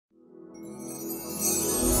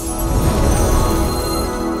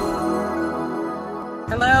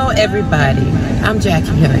everybody, I'm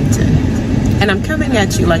Jackie Harrington, and I'm coming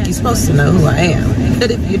at you like you're supposed to know who I am,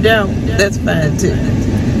 but if you don't, that's fine too.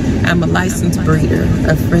 I'm a licensed breeder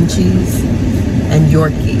of Frenchies and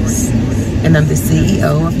Yorkies, and I'm the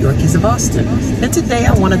CEO of Yorkies of Austin. And today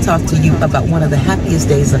I want to talk to you about one of the happiest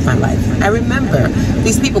days of my life. I remember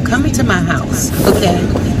these people coming to my house, okay,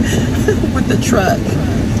 with the truck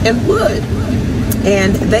and wood.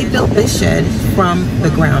 And they built this shed from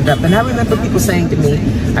the ground up. And I remember people saying to me,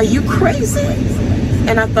 "Are you crazy?"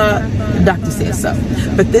 And I thought, the doctor said so.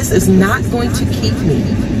 But this is not going to keep me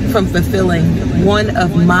from fulfilling one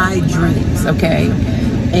of my dreams, okay?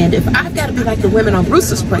 And if I've got to be like the women on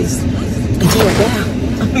Bruce's Place and tear it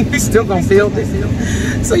down, we're still gonna build it.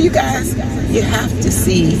 So you guys, you have to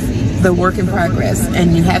see the work in progress,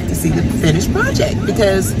 and you have to see the finished project,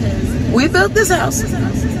 because we built this house.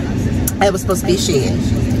 It was supposed to be a shed,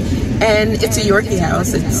 and it's a Yorkie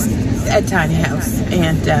house. It's a tiny house,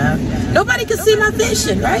 and nobody could see my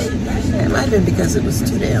vision, right? It might have been because it was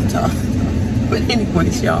too damn tall. But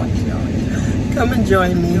anyways, y'all, come and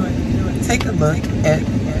join me. Take a look at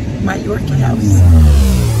my Yorkie house.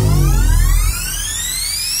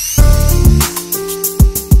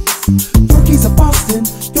 Yorkies of Boston,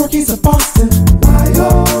 Yorkies of Boston, why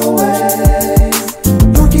always?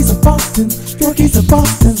 Yorkies of Boston, Yorkies of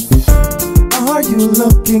Boston. Are you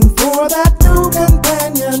looking for that new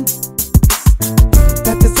companion?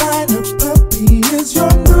 That designer puppy is your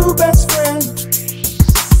new best friend.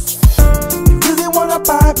 You really wanna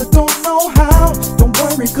buy but don't know how. Don't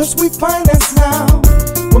worry, cause we finance now.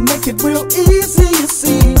 We'll make it real easy, you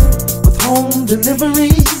see, with home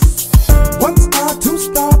delivery. 1 star, 2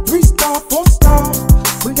 star, 3 star, 4 star.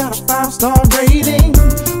 We got a 5-star rating,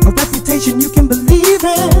 a reputation you can believe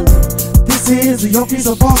in. This is the Yorkies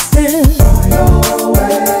of Boston.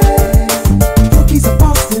 Yorkies of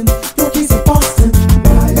Boston, Yorkies of Boston.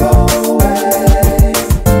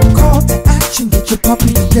 Call to action, get your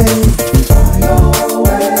puppy today.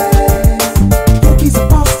 Yorkies of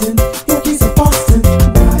Boston, Yorkies of Boston.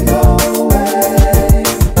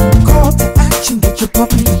 Call to action, get your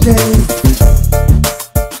puppy today.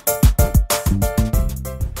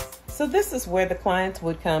 So this is where the clients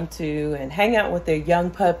would come to and hang out with their young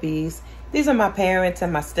puppies. These are my parents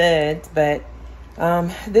and my studs, but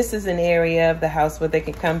this is an area of the house where they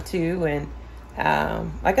can come to and,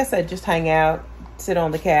 like I said, just hang out, sit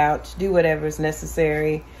on the couch, do whatever is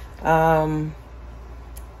necessary, that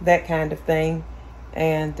kind of thing.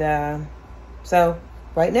 And so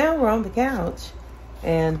right now we're on the couch,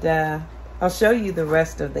 and I'll show you the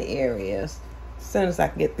rest of the areas as soon as I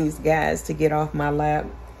can get these guys to get off my lap.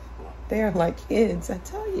 They're like kids, I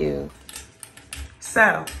tell you.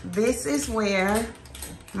 So this is where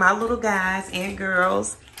my little guys and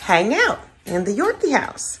girls hang out, in the Yorkie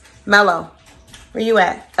house. Mello, where you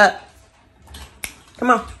at? Up.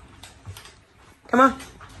 Come on. Come on.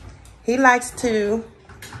 He likes to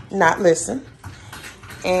not listen.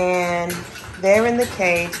 And they're in the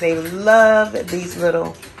cage. They love these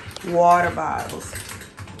little water bottles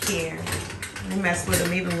here. They mess with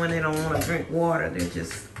them even when they don't want to drink water. They're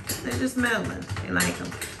just meddling. They like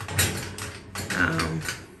them.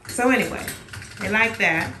 So anyway, they like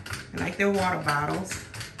that. They like their water bottles.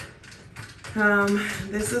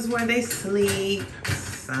 This is where they sleep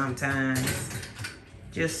sometimes.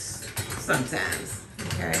 Just sometimes,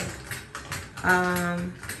 okay?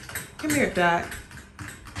 Come here, Dot.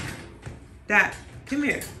 Dot, come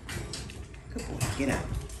here. Good boy, get up.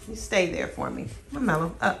 You stay there for me. Come on,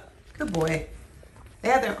 Mello, up. Good boy. They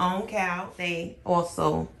have their own couch. They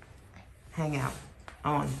also hang out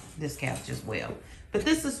on this couch as well. But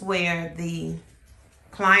this is where the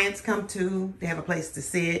clients come to. They have a place to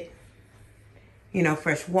sit, you know,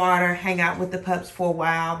 fresh water, hang out with the pups for a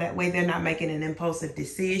while. That way they're not making an impulsive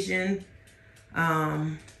decision.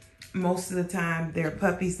 Most of the time, there are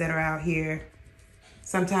puppies that are out here.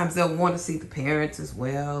 Sometimes they'll want to see the parents as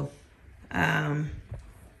well.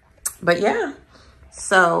 But yeah,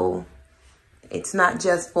 so it's not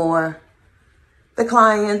just for the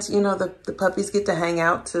clients, you know, the puppies get to hang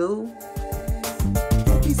out too.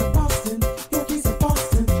 Yorkies of Boston, Yorkies of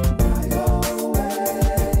Boston.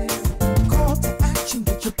 Call to action,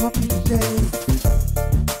 get your puppy today.